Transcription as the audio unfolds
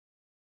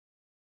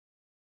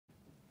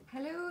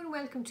Hello and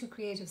welcome to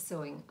Creative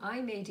Sewing.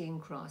 I'm Aideen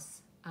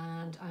Cross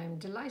and I'm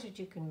delighted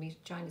you can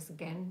join us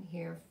again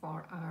here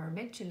for our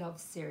Meant to Love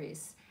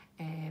series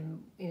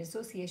in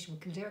association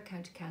with Kildare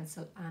County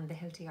Council and the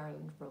Healthy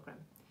Ireland programme.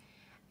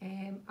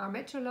 Our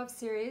Meant to Love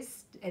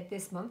series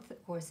this month,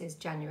 of course, is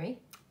January,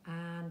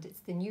 and it's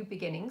the new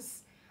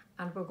beginnings,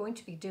 and we're going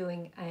to be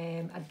doing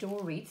a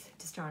door wreath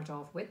to start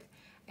off with,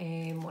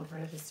 one of our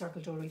little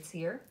circle door wreaths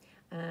here.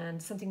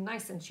 And something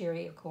nice and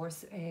cheery, of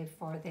course,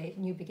 for the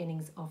new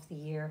beginnings of the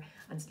year,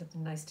 and it's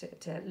looking nice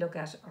to look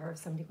at, or if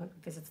somebody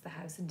visits the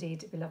house. Indeed,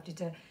 it'd be lovely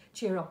to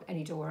cheer up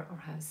any door or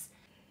house.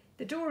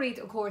 The door wreath,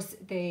 of course,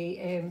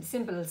 the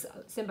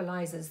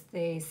symbolises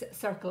the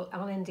circle,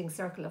 unending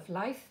circle of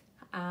life,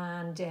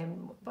 and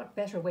what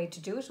better way to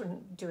do it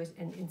than do it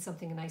in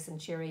something nice and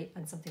cheery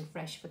and something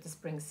fresh for the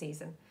spring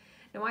season.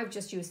 Now I've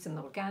just used some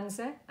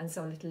organza and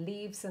some little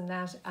leaves and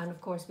that, and of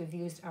course we've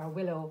used our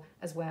willow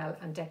as well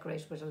and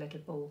decorated with a little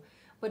bow.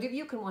 But if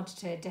you can want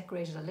to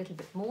decorate it a little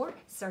bit more,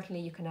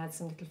 certainly you can add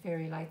some little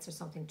fairy lights or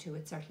something to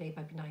it. Certainly it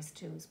might be nice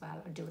too as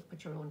well, or do it,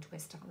 put your own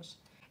twist on it.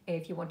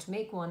 If you want to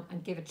make one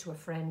and give it to a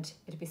friend,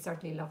 it'd be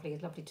certainly lovely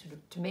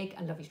to make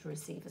and lovely to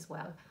receive as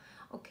well.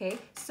 Okay,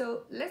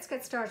 so let's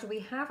get started. We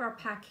have our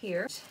pack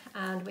here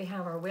and we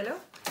have our willow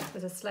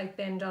with a slight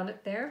bend on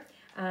it there.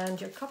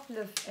 And your couple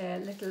of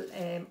little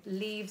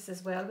leaves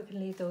as well, we can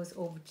leave those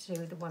over to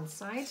the one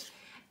side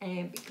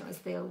because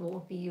they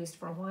won't be used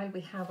for a while.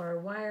 We have our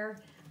wire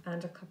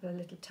and a couple of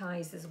little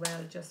ties as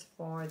well, just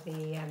for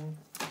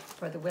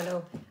the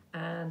willow,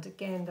 and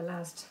again the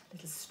last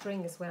little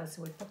string as well,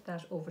 so we'll put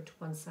that over to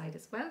one side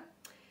as well.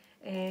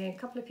 A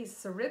couple of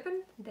pieces of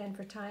ribbon then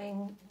for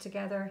tying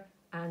together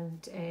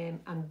and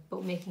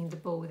making the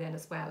bow then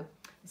as well,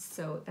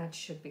 so that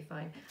should be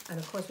fine. And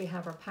of course we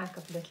have our pack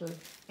of little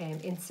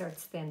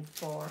inserts then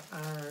for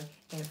our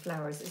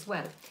flowers as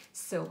well,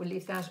 so we'll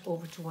leave that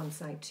over to one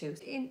side too.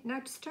 Now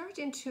to start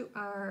into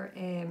our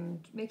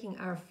making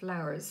our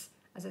flowers,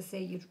 as I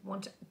say, you'd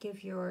want to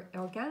give your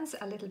organza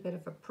a little bit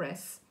of a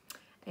press.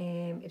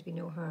 It'd be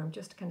no harm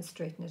just to kind of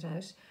straighten it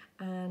out.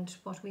 And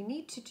what we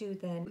need to do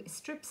then is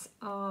strips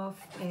of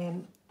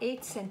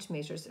 8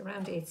 centimeters,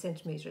 around 8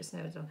 centimeters. Now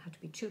it don't have to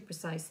be too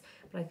precise,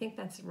 but I think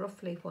that's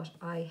roughly what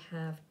I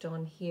have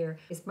done here,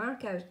 is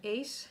mark out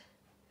 8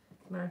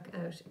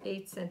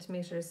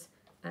 centimeters,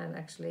 and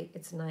actually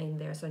it's 9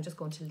 there, so I'm just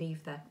going to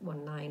leave that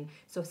 9.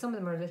 So if some of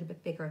them are a little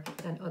bit bigger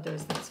than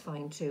others, that's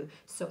fine too.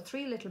 So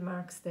 3 little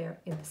marks there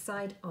in the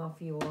side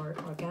of your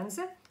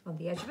organza, on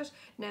the edge of it.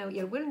 Now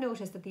you will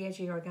notice that the edge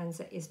of your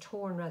organza is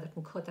torn rather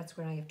than cut. That's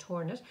where I have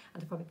torn it,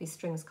 and there'll probably be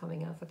strings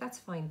coming out, but that's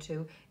fine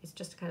too. It's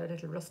just kind of a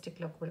little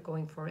rustic look we're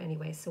going for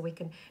anyway, so we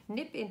can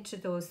nip into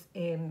those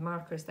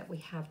markers that we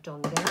have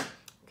done there.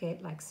 Okay,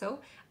 like so.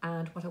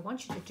 And what I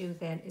want you to do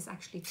then is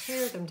actually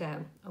tear them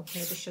down.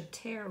 Okay, they should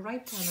tear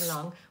right down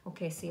along.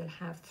 Okay, so you'll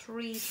have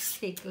 3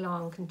 big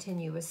long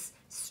continuous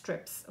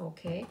strips.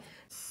 Okay,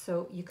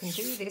 so you can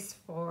do this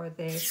for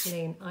the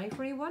plain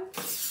ivory one,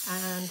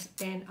 and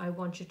then I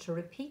want you to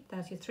repeat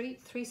that. You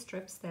three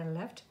strips then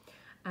left,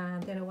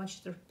 and then I want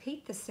you to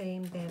repeat the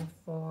same then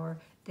for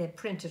the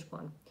printed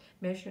one.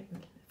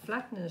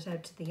 Flatten it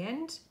out to the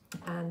end,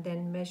 and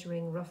then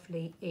measuring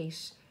roughly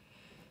 8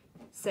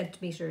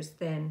 centimeters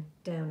then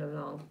down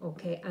along.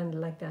 Okay, and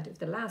like that. If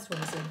the last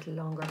one is a little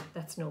longer,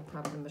 that's no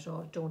problem at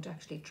all. Don't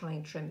actually try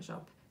and trim it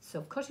up.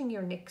 So cutting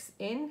your nicks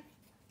in,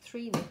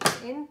 3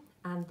 nicks in,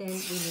 and then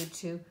we need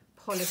to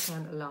pull it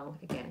down along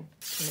again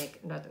to make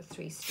another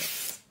 3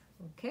 strips.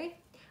 Okay,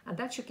 and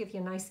that should give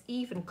you a nice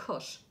even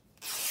cut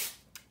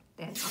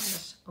then on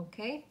it.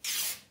 Okay,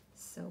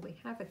 so we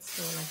have it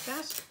so like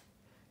that.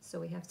 So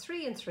we have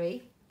 3 and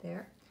 3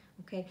 there.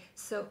 Okay,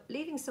 so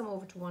leaving some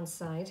over to one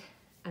side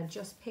and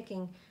just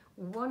picking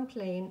 1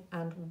 plain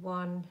and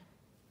 1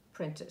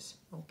 printed.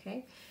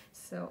 Okay,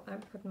 so I'm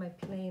putting my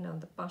plain on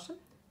the bottom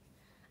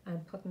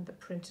and putting the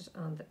printed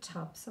on the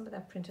top. Some of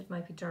that printed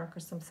might be darker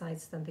some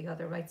sides than the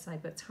other right side,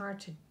 but it's hard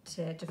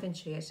to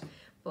differentiate,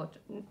 but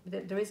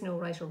there is no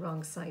right or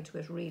wrong side to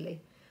it really,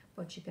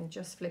 but you can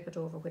just flip it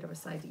over whichever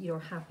side you're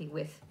happy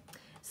with.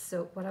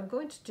 So what I'm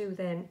going to do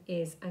then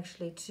is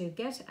actually to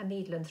get a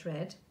needle and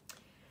thread.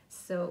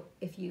 So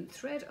if you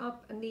thread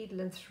up a needle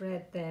and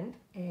thread then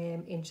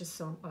in just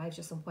some, well, I've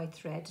just some white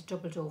thread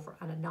doubled over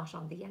and a knot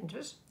on the end of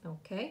it.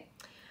 Okay,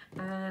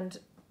 and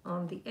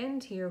on the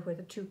end here where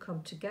the two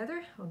come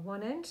together on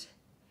one end,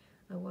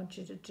 I want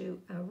you to do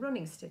a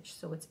running stitch.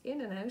 So it's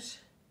in and out,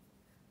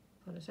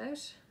 pull it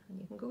out, and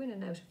you can go in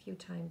and out a few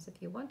times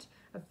if you want.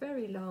 A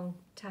very long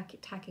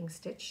tacking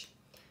stitch.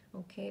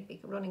 Okay, big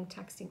running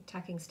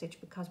tacking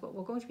stitch, because what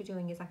we're going to be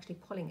doing is actually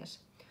pulling it.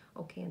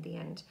 Okay, in the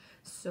end.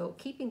 So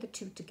keeping the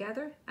two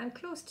together and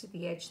close to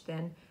the edge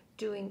then,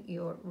 doing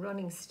your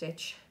running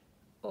stitch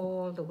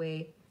all the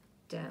way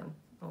down.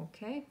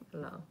 Okay,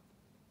 along.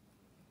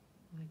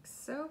 Like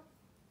so.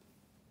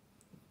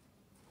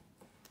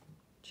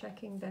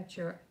 Checking that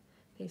your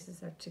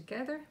pieces are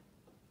together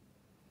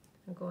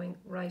and going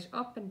right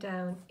up and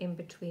down in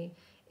between,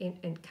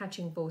 and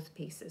catching both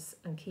pieces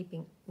and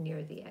keeping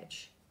near the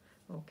edge.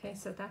 Okay,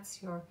 so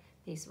that's your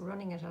piece,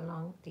 running it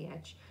along the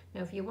edge.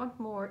 Now if you want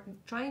more,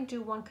 try and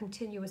do one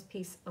continuous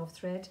piece of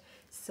thread,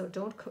 so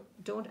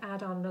don't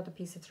add on another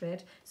piece of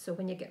thread. So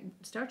when you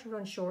start to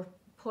run short,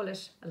 pull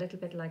it a little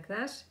bit like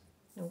that,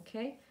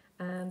 okay,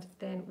 and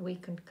then we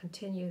can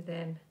continue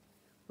then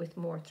with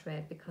more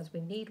thread, because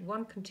we need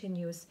one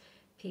continuous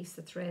piece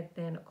of thread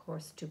then of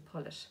course to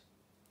pull it.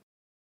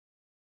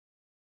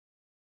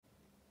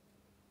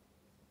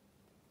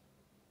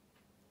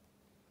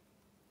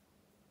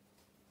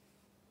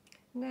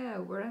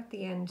 Now we're at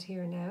the end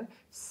here now,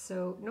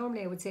 so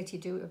normally I would say to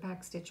you do a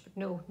back stitch, but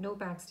no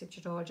back stitch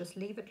at all, just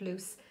leave it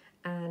loose,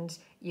 and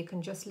you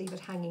can just leave it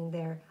hanging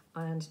there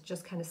and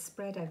just kind of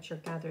spread out your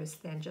gathers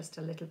then just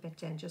a little bit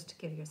then, just to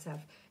give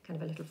yourself kind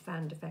of a little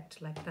fanned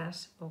effect like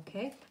that,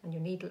 okay, and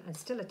your needle is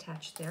still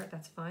attached there,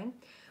 that's fine.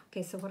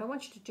 Okay, so what I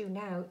want you to do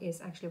now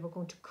is actually we're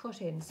going to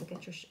cut in, so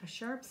get your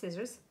sharp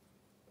scissors,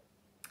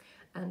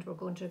 and we're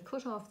going to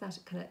cut off that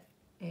kind of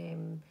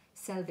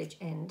selvage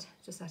end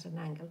just at an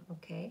angle,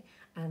 okay,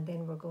 and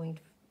then we're going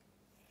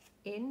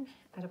in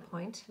at a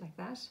point like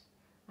that,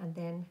 and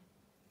then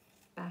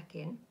back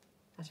in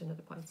at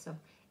another point. So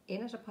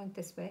in at a point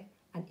this way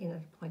and in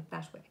at a point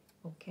that way,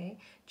 okay,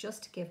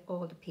 just to give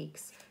all the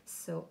peaks.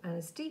 So, and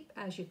as deep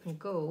as you can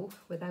go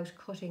without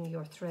cutting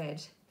your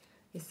thread.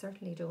 You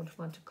certainly don't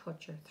want to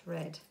cut your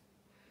thread.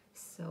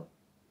 So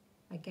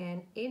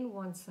again, in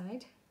one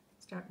side,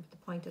 start with the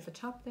point at the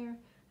top there,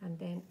 and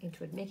then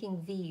into it,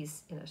 making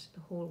V's in it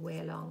the whole way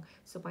along.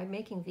 So by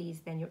making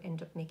V's, then you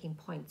end up making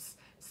points.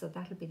 So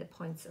that'll be the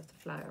points of the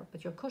flower.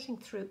 But you're cutting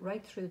through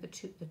right through the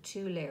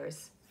two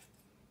layers.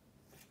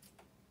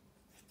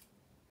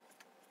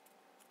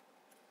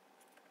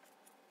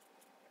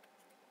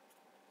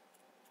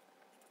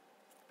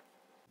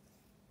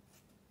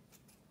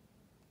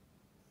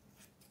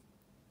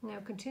 Now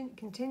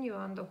continue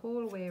on the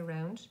whole way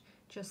around,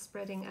 just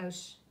spreading out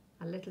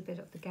a little bit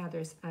of the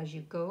gathers as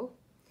you go.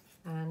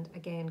 And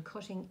again,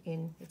 cutting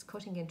in, it's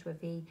cutting into a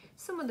V.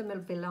 Some of them will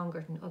be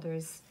longer than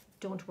others.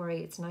 Don't worry,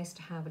 it's nice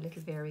to have a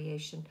little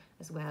variation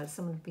as well.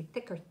 Some will be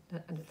thicker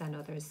than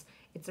others.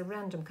 It's a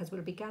random, because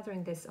we'll be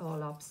gathering this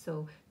all up,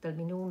 so there'll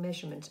be no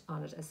measurement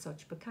on it as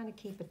such, but kind of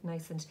keep it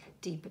nice and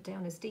deep,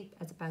 down as deep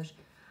as about,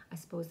 I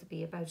suppose it'd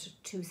be about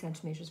 2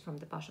 centimetres from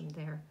the bottom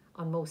there,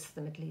 on most of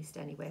them at least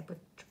anyway, but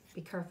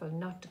be careful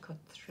not to cut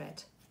the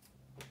thread.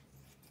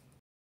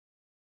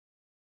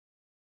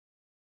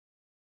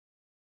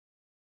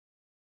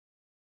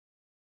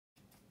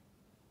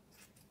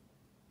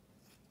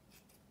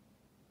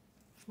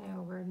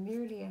 Now we're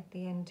nearly at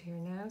the end here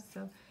now,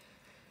 so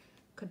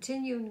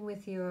continuing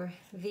with your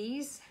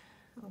V's,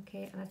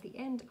 okay, and at the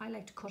end I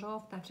like to cut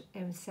off that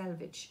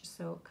selvage,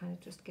 so kind of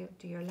just get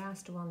to your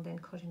last one, then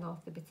cutting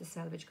off the bits of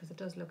selvage, because it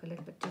does look a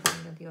little bit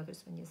different than the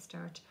others when you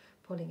start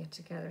pulling it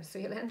together. So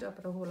you'll end up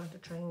with a whole lot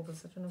of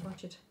triangles. I don't know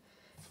what you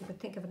could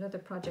think of another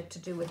project to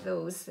do with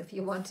those if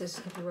you wanted,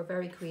 if you were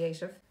very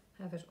creative.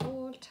 Have it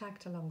all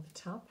tacked along the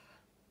top,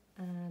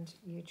 and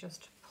you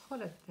just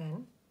pull it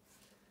then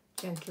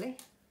gently.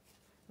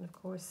 And of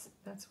course,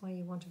 that's why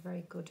you want a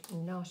very good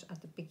knot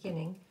at the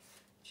beginning,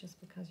 just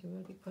because you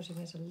will be putting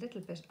it a little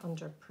bit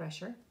under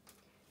pressure.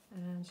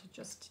 And you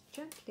just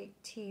gently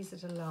tease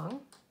it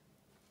along,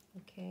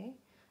 okay.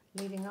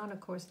 Leaving on,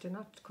 of course, do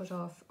not cut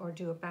off or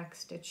do a back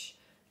stitch,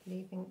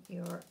 leaving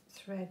your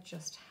thread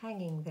just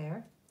hanging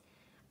there.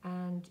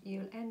 And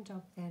you'll end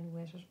up then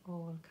with it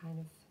all kind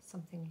of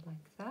something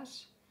like that,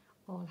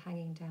 all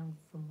hanging down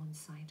from one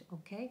side,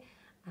 okay.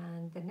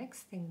 And the next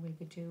thing we'll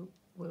be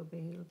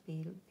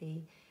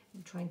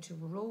trying to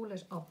roll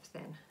it up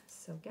then.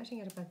 So getting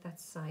it about that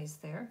size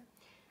there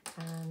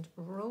and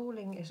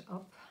rolling it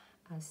up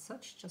as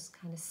such, just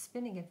kind of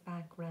spinning it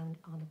back round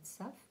on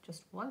itself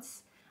just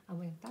once. And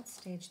when at that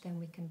stage, then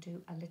we can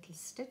do a little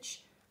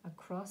stitch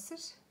across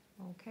it,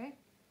 okay,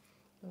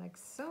 like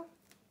so.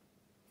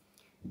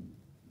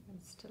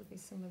 There'll still be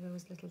some of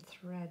those little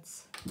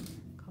threads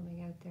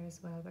coming out there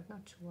as well, but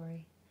not to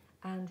worry.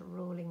 And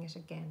rolling it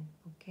again,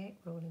 okay,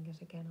 rolling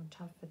it again on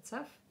top of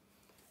itself.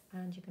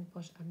 And you can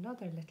put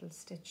another little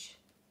stitch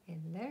in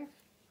there,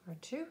 or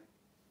two.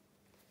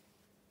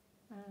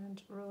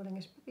 And rolling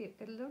it,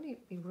 it'll only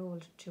be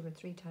rolled 2 or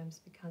 3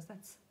 times, because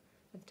that's,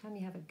 by the time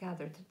you have it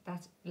gathered,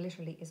 that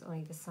literally is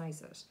only the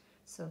size of it.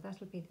 So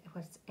that'll be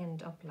what it's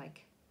end up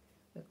like,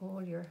 with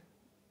all your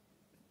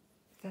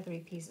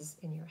feathery pieces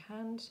in your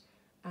hand,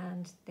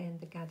 and then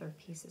the gathered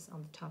pieces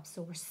on the top.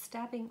 So we're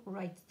stabbing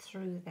right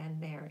through then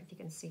there, if you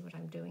can see what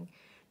I'm doing.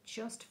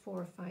 Just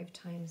 4 or 5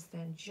 times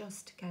then,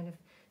 just to kind of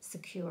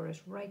secure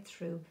it right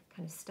through,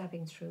 kind of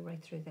stabbing through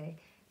right through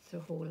the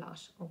whole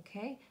lot,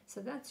 okay. So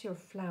that's your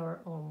flower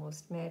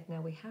almost made.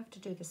 Now we have to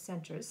do the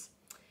centers.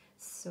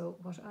 So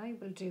what I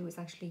will do is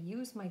actually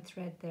use my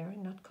thread there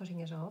and not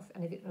cutting it off.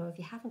 And if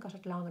you haven't got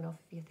it long enough,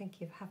 if you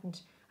think you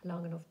haven't a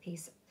long enough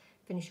piece,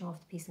 finish off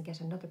the piece and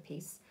get another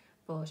piece.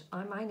 But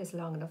mine is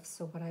long enough,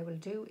 so what I will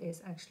do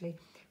is actually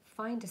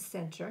find a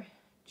center,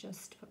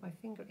 just put my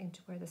finger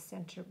into where the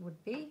center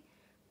would be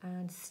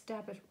and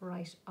stab it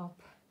right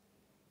up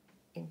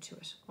into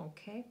it,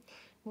 okay.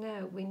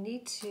 Now we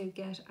need to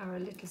get our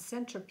little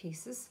center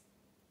pieces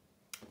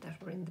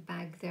that were in the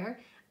bag there,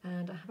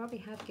 and I probably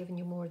have given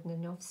you more than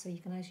enough, so you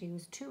can actually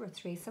use 2 or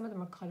 3. Some of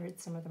them are coloured,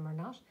 some of them are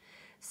not.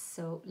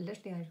 So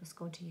literally I'm just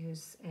going to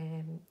use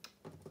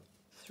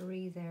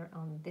 3 there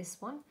on this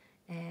one,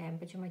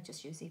 but you might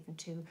just use even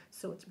 2.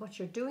 So what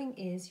you're doing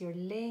is you're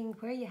laying,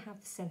 where you have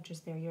the centres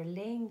there, you're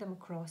laying them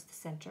across the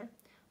centre,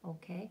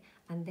 okay,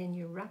 and then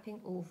you're wrapping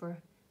over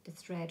the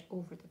thread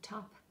over the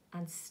top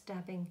and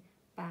stabbing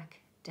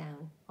back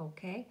down,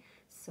 okay.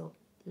 So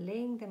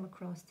laying them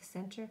across the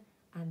centre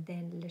and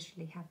then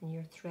literally having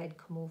your thread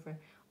come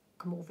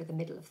over the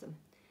middle of them.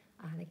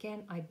 And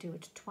again, I do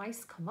it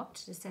twice, come up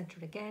to the centre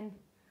again,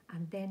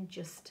 and then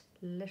just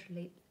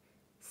literally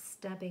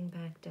stabbing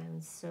back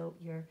down. So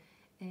your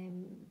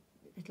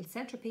little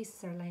centre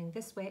pieces are lying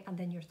this way, and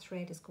then your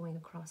thread is going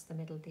across the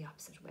middle the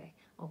opposite way,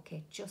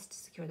 okay, just to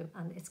secure them.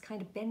 And it's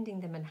kind of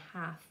bending them in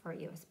half for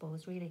you, I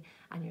suppose, really,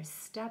 and you're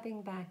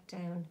stabbing back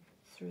down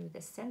through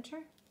the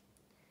centre,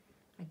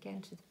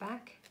 again to the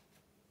back.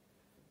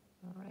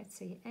 All right,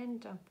 so you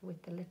end up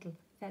with the little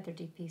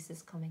feathery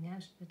pieces coming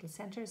out, little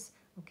centres,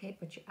 okay,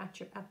 but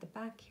you're at the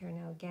back here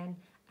now again,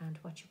 and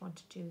what you want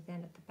to do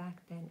then at the back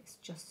then is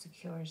just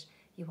secure it.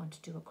 You want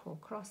to do a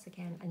cross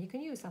again, and you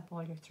can use up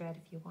all your thread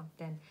if you want,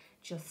 then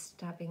just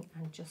stabbing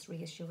and just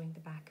reassuring the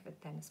back of it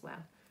then as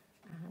well.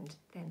 And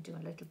then do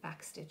a little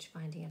back stitch,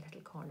 finding a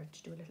little corner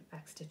to do a little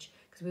back stitch,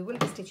 because we will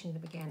be stitching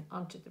them again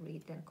onto the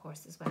reed then of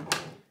course as well,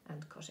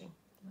 and cutting.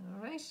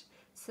 All right,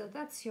 so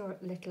that's your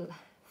little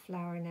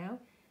flower now,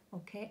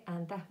 okay,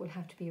 and that will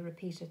have to be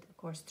repeated of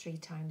course 3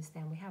 times.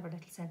 Then we have our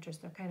little centres,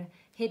 they're kind of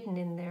hidden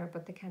in there,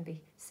 but they can be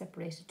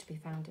separated to be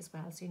found as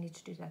well, so you need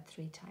to do that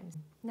 3 times.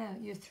 Now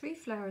your 3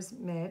 flowers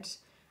made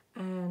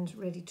and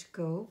ready to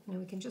go. Now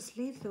we can just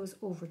leave those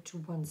over to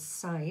one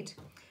side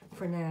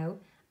for now,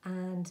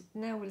 and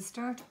now we'll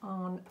start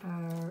on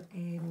our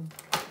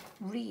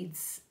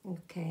reeds,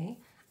 okay,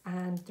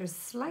 and they're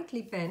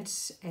slightly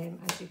bent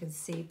as you can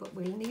see, but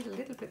we'll need a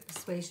little bit of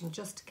persuasion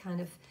just to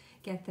kind of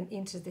get them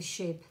into the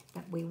shape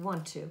that we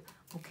want to,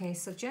 okay.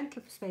 So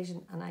gentle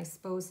persuasion, and I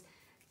suppose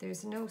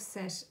there's no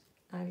set.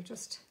 I'll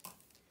just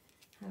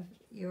have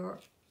your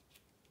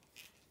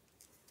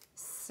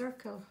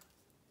circle,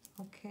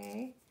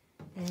 okay,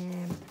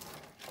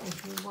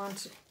 if you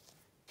want,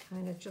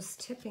 kind of just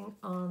tipping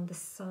on the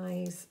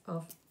size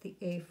of the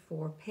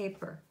A4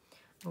 paper,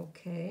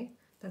 okay,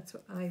 that's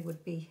what I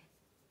would be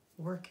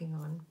working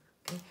on,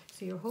 okay.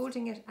 So you're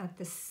holding it at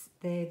the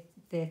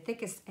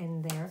thickest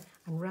end there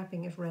and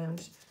wrapping it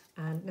round,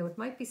 and now it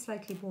might be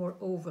slightly more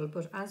oval,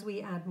 but as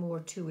we add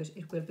more to it,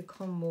 it will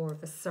become more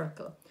of a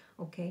circle,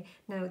 okay.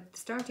 Now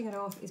starting it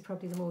off is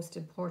probably the most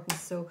important,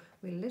 so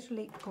we're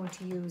literally going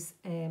to use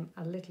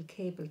a little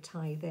cable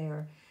tie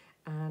there,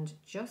 and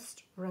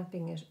just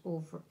wrapping it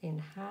over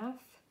in half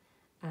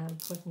and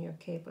putting your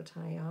cable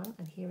tie on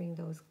and hearing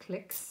those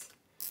clicks,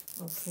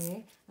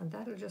 okay, and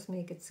that'll just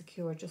make it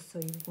secure, just so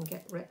you can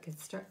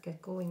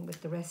get going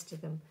with the rest of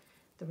them,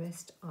 the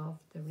rest of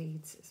the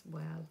reeds as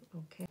well,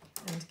 okay,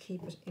 and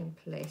keep it in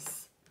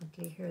place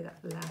until you hear that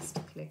last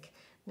click.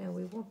 Now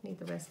we won't need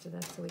the rest of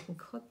that, so we can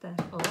cut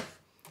that off,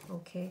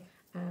 okay,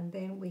 and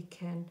then we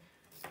can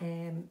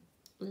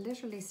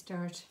literally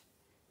start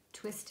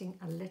twisting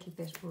a little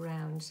bit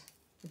round,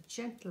 a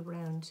gentle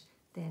round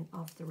then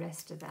of the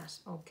rest of that,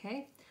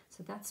 okay.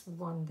 So that's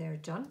one there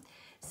done.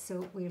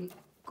 So we'll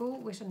go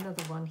with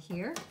another one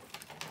here,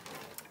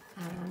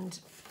 and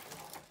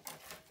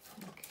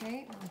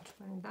okay, I'll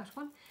try that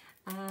one,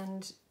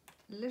 and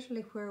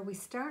literally where we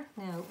start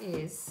now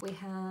is we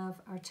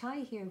have our tie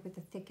here with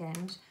the thick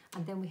end,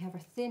 and then we have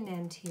our thin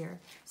end here.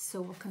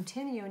 So we're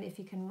continuing, if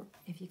you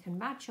can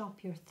match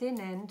up your thin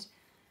end,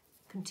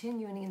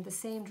 continuing in the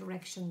same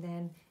direction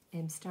then,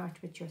 and start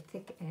with your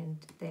thick end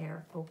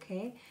there,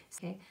 okay.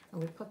 Okay,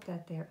 and we'll put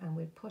that there, and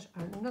we'll put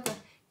another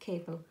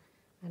cable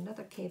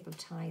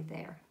tie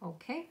there,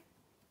 okay.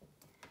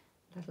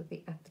 That'll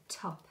be at the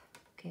top,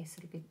 okay, so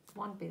it'll be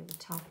one bit at the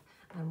top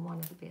and one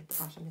will be at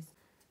the bottom.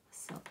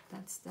 So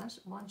that's that.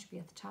 One should be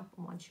at the top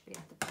and one should be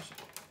at the bottom.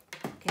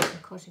 Okay,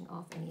 and cutting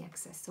off any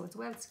excess. So it's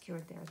well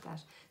secured there at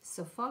that.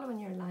 So following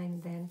your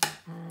line then,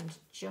 and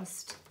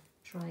just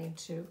trying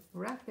to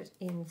wrap it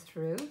in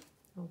through,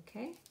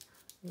 okay,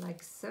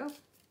 like so.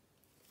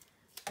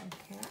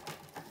 Okay,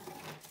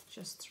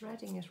 just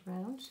threading it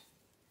round,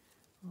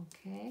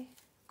 okay,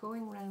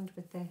 going round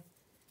with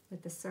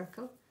the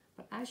circle,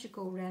 but as you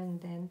go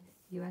round then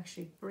you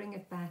actually bring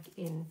it back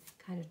in,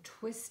 kind of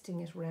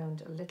twisting it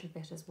round a little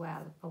bit as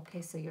well,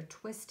 okay. So you're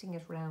twisting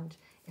it round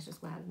it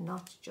as well,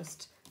 not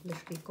just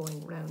literally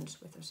going round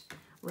with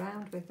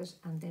it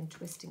and then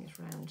twisting it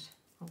round,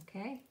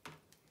 okay,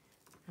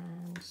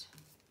 and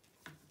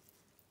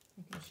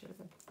making sure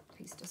the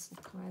piece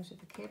doesn't come out of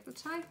the cable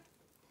tie.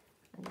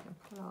 And you can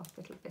pull off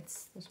little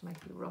bits that might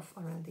be rough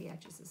around the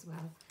edges as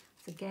well.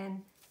 So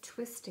again,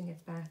 twisting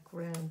it back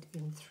round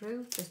in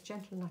through, just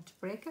gentle not to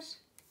break it,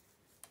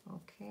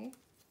 okay.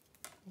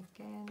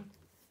 Again,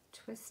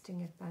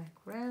 twisting it back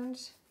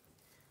round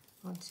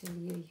until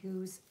you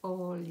use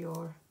all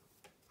your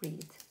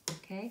breathe.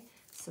 Okay,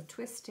 so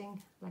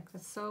twisting like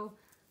that, so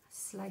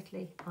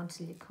slightly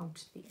until you come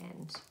to the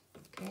end.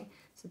 Okay,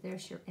 so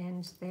there's your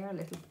end there, a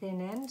little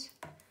thin end.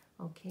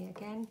 Okay,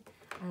 again,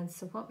 and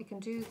so what we can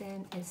do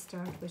then is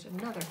start with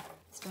another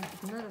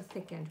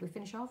thick end. We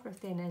finish off with a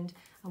thin end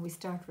and we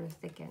start with a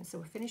thick end. So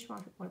we're finished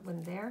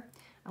one there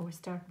and we're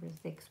starting with a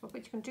thick. So what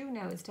you can do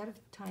now, instead of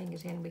tying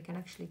it in, we can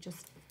actually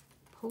just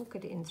poke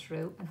it in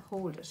through and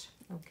hold it.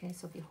 Okay,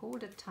 so if you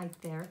hold it tight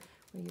there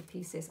where your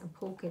piece is and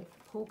poke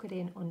it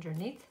in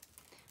underneath.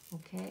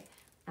 Okay,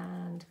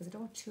 and because I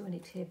don't want too many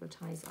cable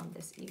ties on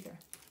this either.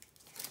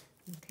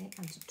 Okay,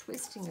 and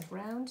twisting it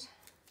round.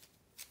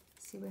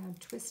 See where I'm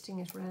twisting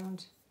it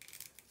round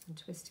and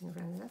twisting it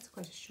around. That's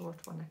quite a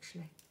short one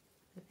actually.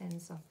 It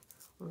ends up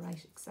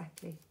right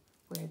exactly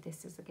where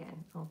this is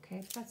again.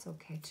 Okay, but that's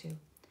okay too.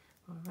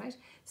 All right,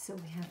 so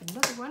we have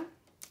another one.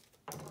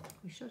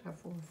 We should have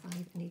 4 or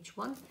 5 in each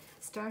one.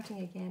 Starting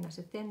again at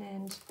a thin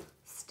end,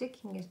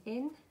 sticking it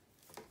in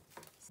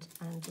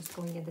and just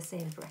going in the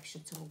same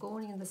direction. So we're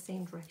going in the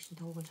same direction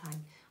the whole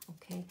time.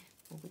 Okay,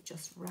 but we're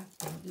just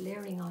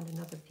layering on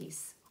another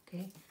piece.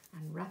 Okay,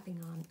 and wrapping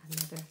on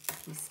another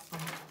piece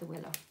of the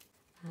willow.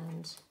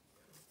 And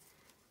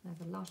I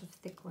have a lot of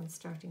thick ones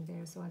starting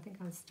there, so I think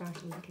I'll start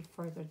a little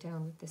further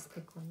down with this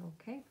thick one.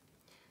 Okay,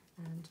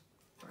 and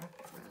wrap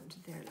it around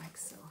there like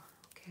so.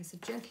 Okay, so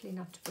gently,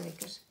 not to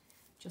break it,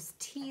 just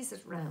tease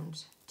it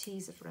round,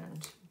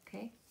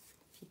 okay,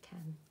 if you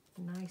can,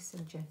 nice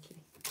and gently.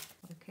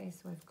 Okay,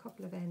 so I have a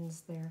couple of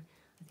ends there.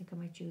 I think I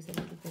might use a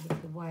little bit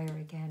of the wire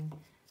again.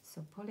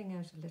 So pulling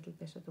out a little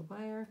bit of the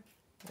wire.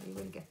 You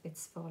will get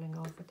bits falling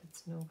off, but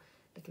it's no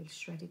little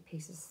shredded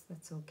pieces,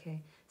 that's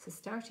okay. So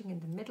starting in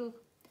the middle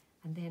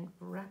and then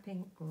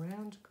wrapping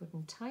around good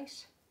and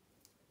tight.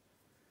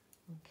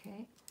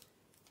 Okay,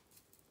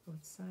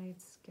 both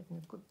sides, getting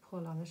a good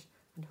pull on it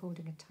and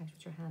holding it tight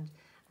with your hand.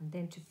 And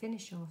then to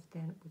finish off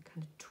then, we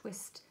kind of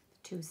twist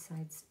the 2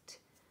 sides.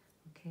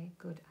 Okay,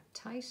 good and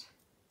tight.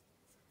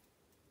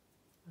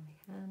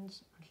 My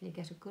hand until you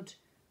get a good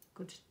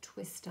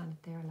twist on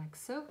it there like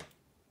so.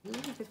 A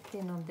little bit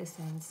thin on this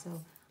end, so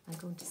I'm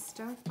going to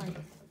start by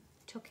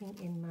tucking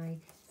in my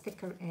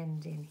thicker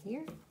end in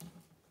here.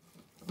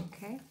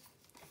 Okay,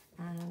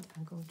 and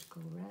I'm going to go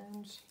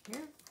around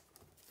here,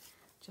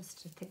 just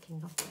to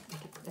thickening up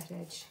that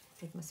edge.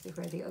 It must be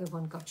where the other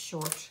one got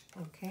short.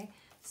 Okay,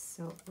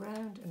 so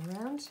round and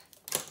round.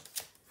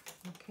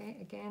 Okay,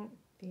 again,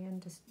 the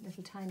end is,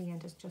 little tiny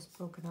end is just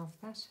broken off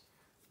that,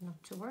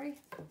 not to worry.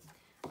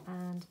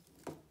 And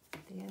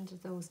the end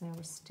of those now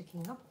are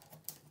sticking up.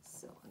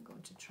 So I'm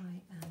going to try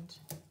and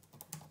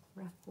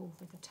wrap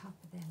over the top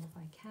of them if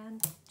I can,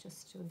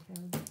 just to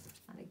until,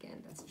 and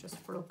again, that's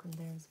just broken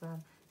there as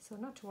well. So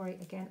not to worry,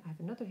 again, I have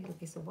another little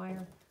piece of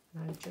wire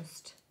and I'll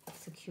just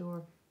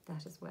secure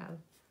that as well.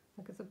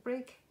 Look, it's a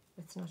break,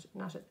 it's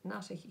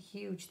not a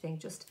huge thing,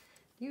 just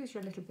use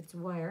your little bits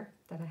of wire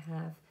that I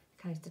have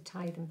kind of to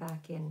tie them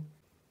back in.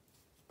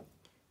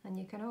 And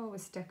you can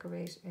always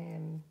decorate,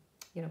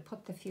 you know,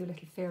 put the few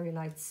little fairy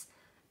lights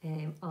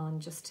on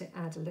just to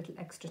add a little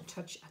extra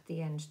touch at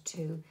the end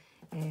too.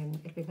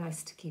 It'd be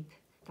nice to keep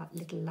that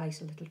little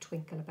light, a little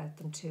twinkle about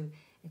them too.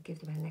 It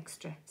gives them an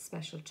extra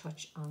special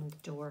touch on the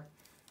door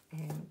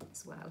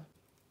as well.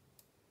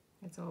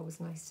 It's always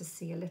nice to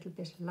see a little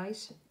bit of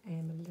light, a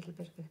little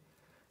bit of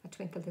a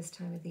twinkle this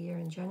time of the year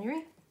in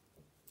January.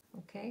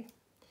 Okay,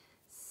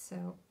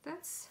 so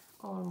that's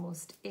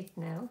almost it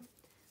now.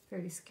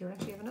 Fairly secure.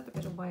 Actually, I have another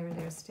bit of wire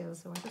there still,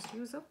 so I'll just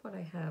use up what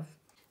I have.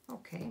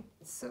 Okay,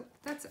 so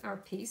that's our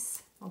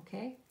piece.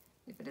 Okay,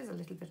 if it is a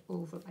little bit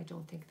oval, I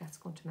don't think that's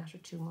going to matter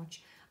too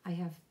much. I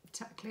have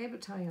cable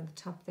tie on the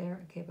top there,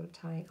 a cable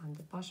tie on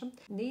the bottom.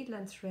 Needle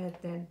and thread,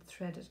 then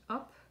thread it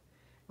up,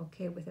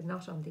 okay, with a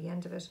knot on the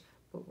end of it.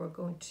 But we're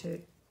going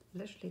to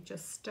literally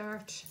just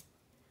start.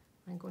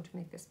 I'm going to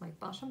make this my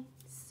bottom.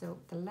 So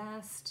the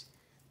last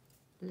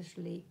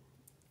literally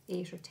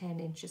 8 or 10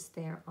 inches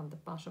there on the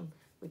bottom,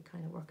 we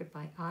kind of work it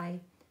by eye.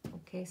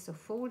 Okay, so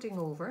folding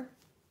over.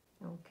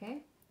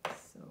 Okay,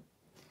 so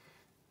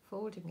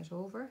folding it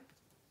over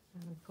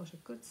and put a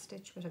good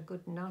stitch with a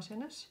good knot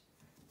in it.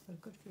 Put a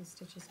good few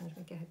stitches in it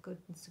and get it good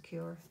and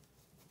secure.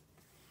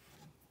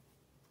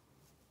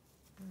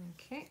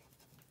 Okay,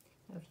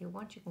 now if you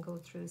want, you can go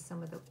through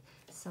some of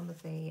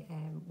the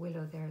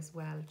willow there as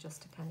well,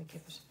 just to kind of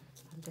give it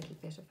a little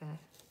bit of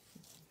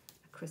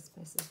a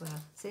crispness as well.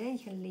 So then you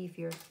can leave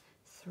your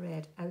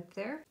thread out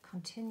there.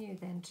 Continue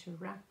then to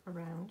wrap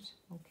around.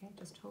 Okay,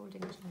 just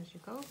holding it as you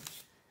go.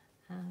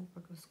 And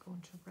we're just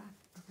going to wrap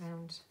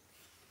around,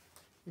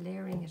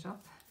 layering it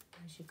up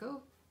as you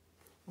go.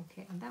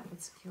 Okay, and that will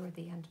secure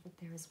the end of it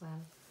there as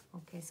well.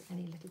 Okay, so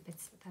any little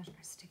bits that are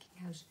sticking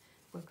out,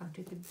 we're going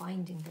to be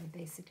binding them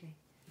basically.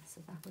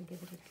 So that will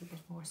give it a little bit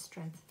more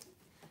strength.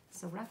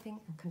 So wrapping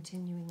and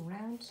continuing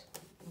round.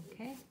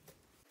 Okay.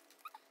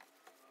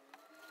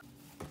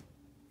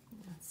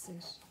 That's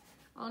it.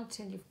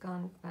 Until you've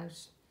gone about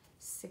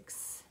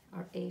 6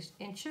 or 8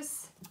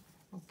 inches.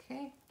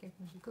 Okay, give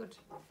it a good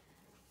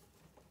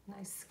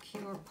nice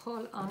secure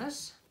pull on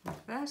it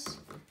like that,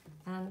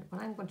 And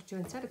what I'm going to do,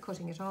 instead of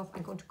cutting it off,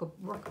 I'm going to go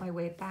work my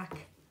way back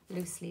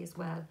loosely as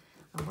well.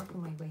 I'm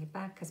working my way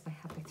back because I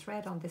have my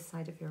thread on this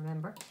side, if you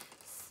remember.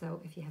 So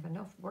if you have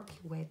enough, work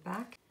your way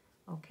back,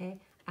 okay,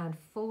 and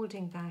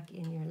folding back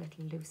in your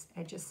little loose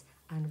edges,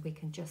 and we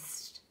can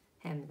just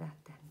hem that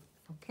then,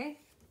 okay?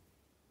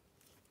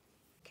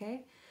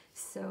 Okay,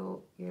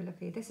 so you're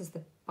looking, this is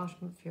the bottom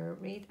of your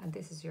wreath and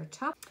this is your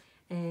top.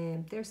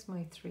 And there's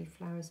my 3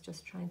 flowers,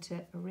 just trying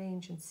to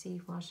arrange and see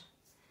what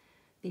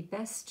be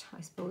best,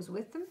 I suppose,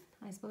 with them.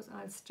 I suppose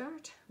I'll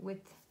start with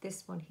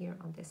this one here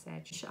on this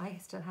edge. I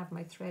still have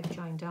my thread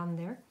joined on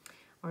there,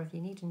 or if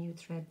you need a new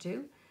thread,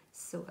 do.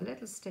 So a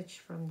little stitch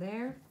from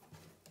there,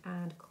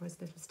 and of course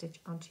a little stitch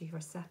onto your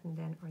satin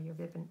then, or your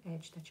ribbon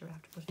edge that you're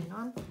after putting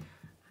on,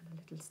 and a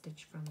little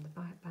stitch from the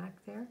back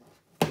there.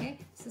 Okay,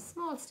 so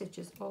small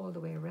stitches all the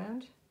way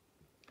around.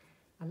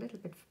 A little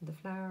bit from the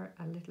flower,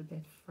 a little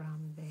bit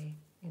from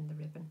in the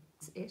ribbon.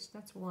 That's it.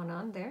 That's one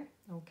on there.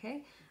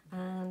 Okay,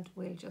 and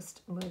we'll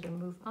just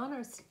move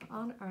on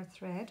our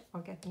thread,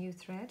 or get new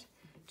thread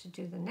to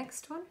do the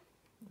next one.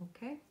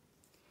 Okay,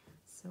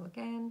 so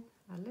again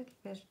a little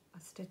bit a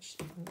stitch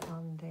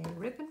on the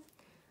ribbon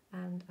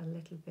and a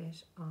little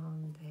bit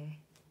on the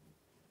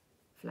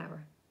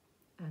flower,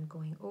 and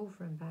going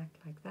over and back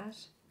like that,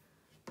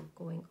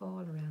 going all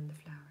around the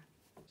flower.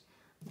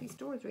 These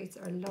door wreaths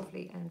are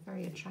lovely and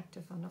very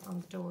attractive on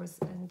the doors,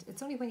 and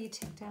it's only when you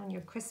take down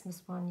your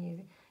Christmas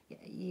one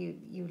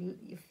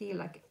you feel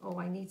like, oh,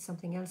 I need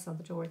something else on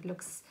the door. It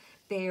looks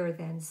bare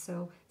then.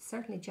 So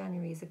certainly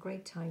January is a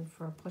great time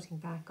for putting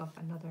back up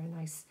another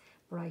nice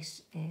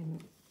bright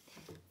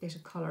bit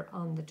of colour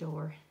on the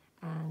door,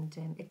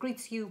 and it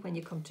greets you when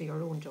you come to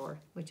your own door,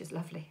 which is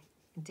lovely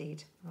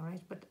indeed. All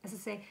right, but as I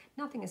say,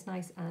 nothing as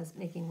nice as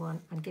making one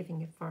and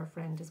giving it for a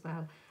friend as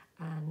well,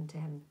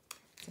 and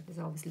so it's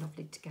always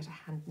lovely to get a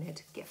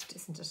handmade gift,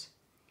 isn't it?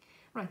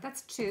 Right,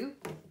 that's 2.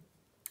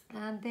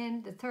 And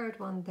then the third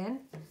one then,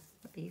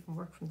 maybe even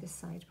work from this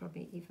side,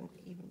 probably even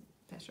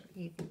better,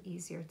 even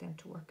easier than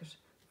to work it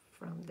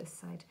from this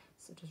side.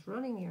 So just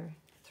running your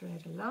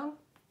thread along.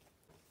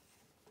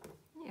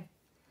 Yeah,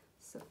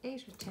 so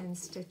 8 or 10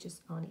 stitches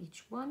on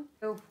each one.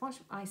 So what,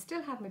 I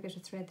still have my bit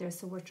of thread there,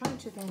 so we're trying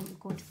to then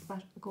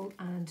go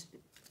and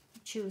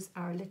choose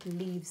our little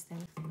leaves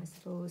then, I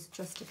suppose,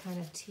 just to kind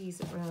of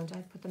tease it around.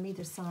 I put them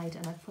either side,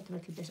 and I put a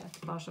little bit at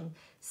the bottom.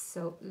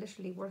 So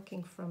literally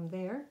working from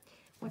there.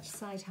 Which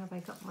side have I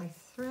got my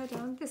thread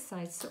on? This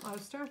side. So I'll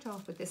start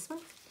off with this one.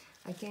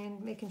 Again,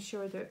 making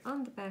sure they're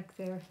on the back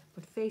there,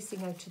 but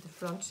facing out to the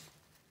front.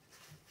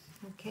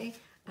 Okay,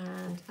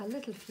 and a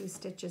little few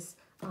stitches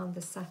on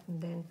the satin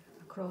then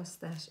across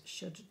that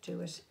should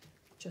do it,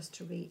 just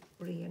to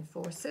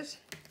reinforce it.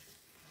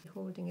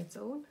 Holding its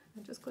own,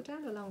 and just go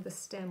down along the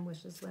stem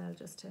with it as well,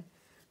 just to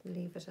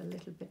leave it a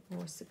little bit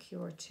more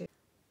secure too.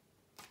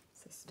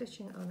 So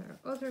stitching on our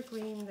other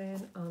green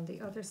then on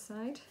the other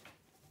side.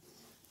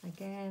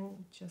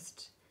 Again,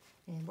 just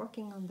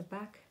working on the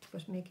back,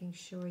 but making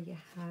sure you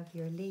have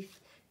your leaf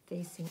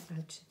facing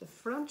out to the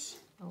front.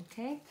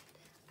 Okay,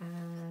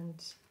 and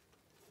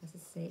as I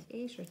say,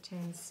 8 or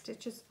 10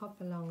 stitches up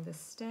along the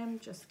stem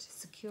just to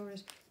secure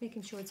it,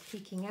 making sure it's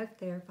peeking out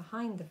there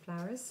behind the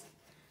flowers,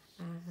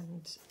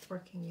 and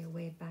working your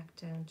way back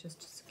down just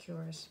to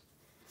secure it.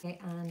 Okay,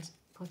 and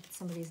put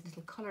some of these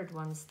little coloured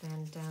ones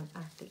then down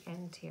at the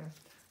end here.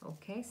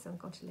 Okay, so I'm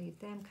going to leave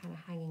them kind of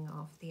hanging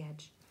off the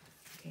edge.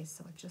 Okay,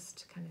 so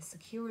just kind of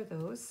secure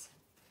those.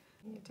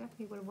 You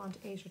definitely will want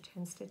 8 or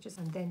 10 stitches,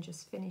 and then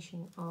just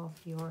finishing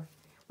off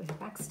with a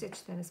back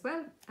stitch then as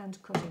well,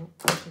 and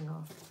cutting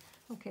off.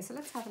 Okay, so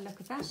let's have a look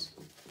at that.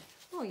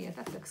 Oh yeah,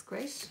 that looks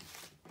great,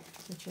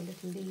 with your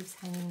little leaves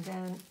hanging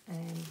down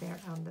there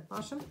on the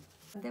bottom.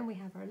 And then we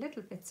have our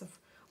little bits of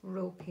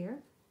rope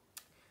here,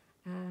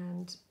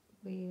 and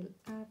we'll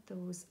add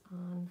those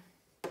on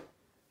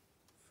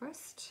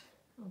first,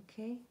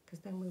 okay,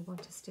 because then we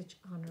want to stitch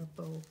on our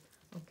bow.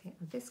 Okay,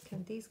 and these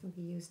can be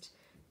used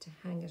to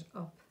hang it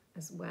up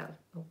as well.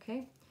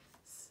 Okay,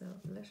 so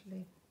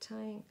literally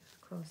tying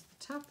across the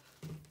top,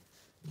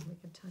 and we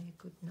can tie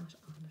a good knot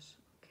on it.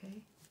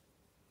 Okay,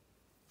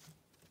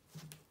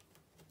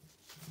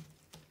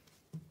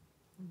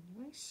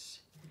 all right,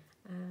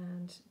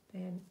 and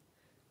then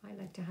I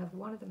like to have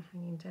one of them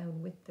hanging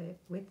down with the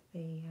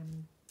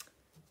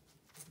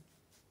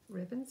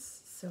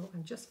ribbons. So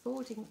I'm just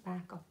folding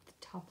back up the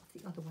top of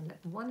the other one,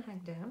 letting one hang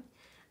down,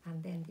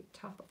 and then the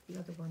top of the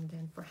other one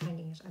then for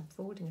hanging it. I'm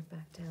folding it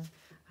back down,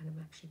 and I'm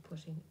actually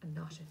putting a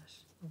knot in it.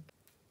 Okay.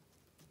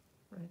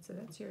 Right, so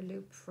that's your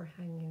loop for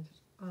hanging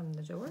it on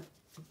the door.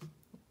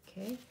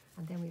 Okay,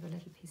 and then we have a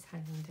little piece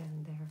hanging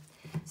down there.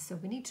 So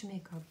we need to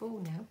make our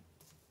bow now.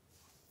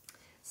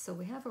 So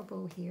we have our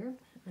bow here,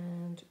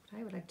 and what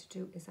I would like to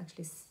do is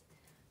actually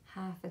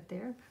half it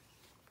there,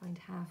 find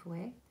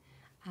halfway,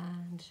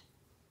 and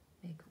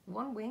make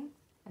one wing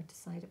out the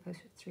side about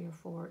 3 or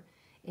 4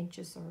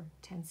 inches or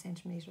 10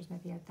 centimeters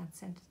maybe out that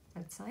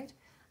outside,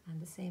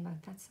 and the same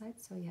out that side.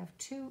 So you have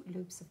 2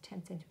 loops of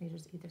 10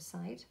 centimeters either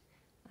side,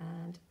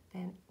 and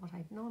then what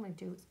I normally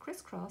do is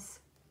crisscross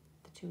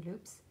the 2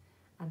 loops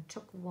and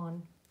tuck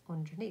one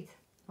underneath,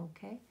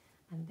 okay,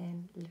 and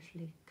then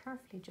literally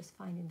carefully just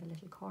finding the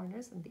little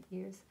corners and the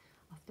ears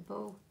of the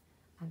bow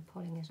and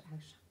pulling it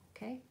out,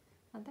 okay,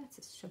 and that's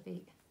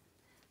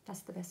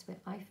the best way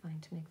I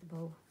find to make the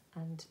bow.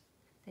 And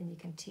then you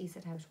can tease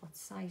it out what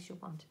size you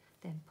want,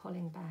 then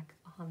pulling back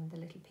on the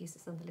little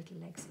pieces and the little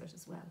legs of it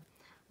as well,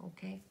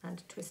 okay,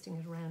 and twisting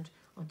it around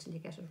until you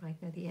get it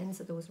right. Now the ends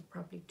of those are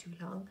probably too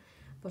long,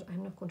 but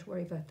I'm not going to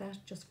worry about that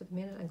just for the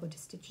minute. I'm going to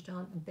stitch it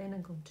on and then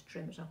I'm going to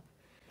trim it up.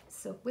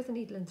 So with a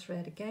needle and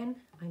thread again,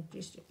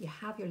 you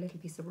have your little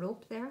piece of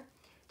rope there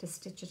to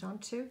stitch it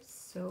onto,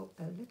 so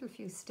a little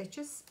few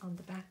stitches on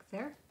the back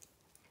there.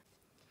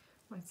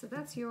 Right, so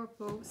that's your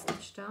bow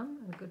stitched on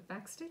and a good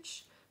back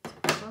stitch. So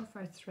we off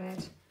our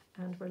thread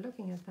and we're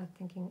looking at that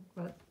thinking,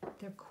 well,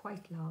 they're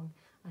quite long,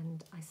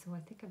 and so I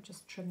think I've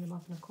just trimmed them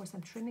up, and of course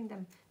I'm trimming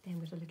them then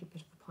with a little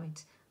bit of a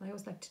point. I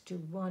always like to do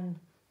one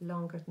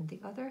longer than the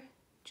other,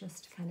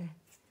 just kind of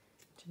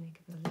to make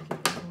it a little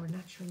bit more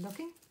natural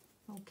looking.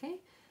 Okay,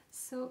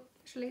 so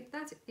actually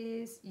that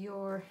is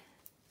your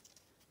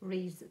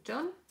wreaths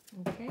done.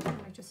 Okay, and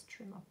I just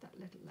trim up that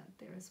little lad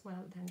there as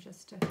well then,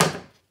 just to, I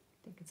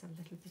think it's a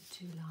little bit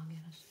too long in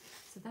it.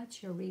 So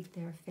that's your wreath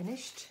there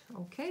finished,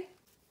 okay.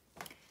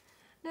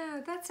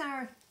 Now that's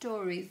our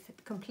door wreath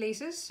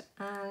completed,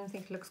 and I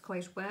think it looks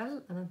quite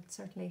well, and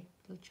certainly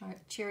it'll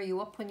cheer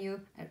you up when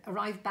you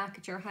arrive back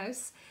at your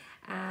house.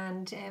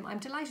 And I'm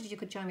delighted you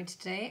could join me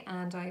today,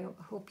 and I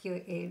hope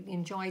you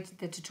enjoyed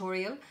the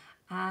tutorial,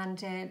 and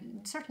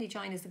certainly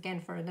join us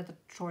again for another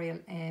tutorial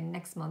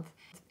next month.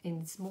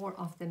 It's more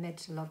of the Made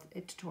to Love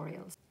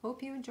tutorials.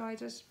 Hope you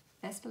enjoyed it.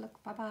 Best of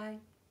luck. Bye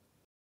bye.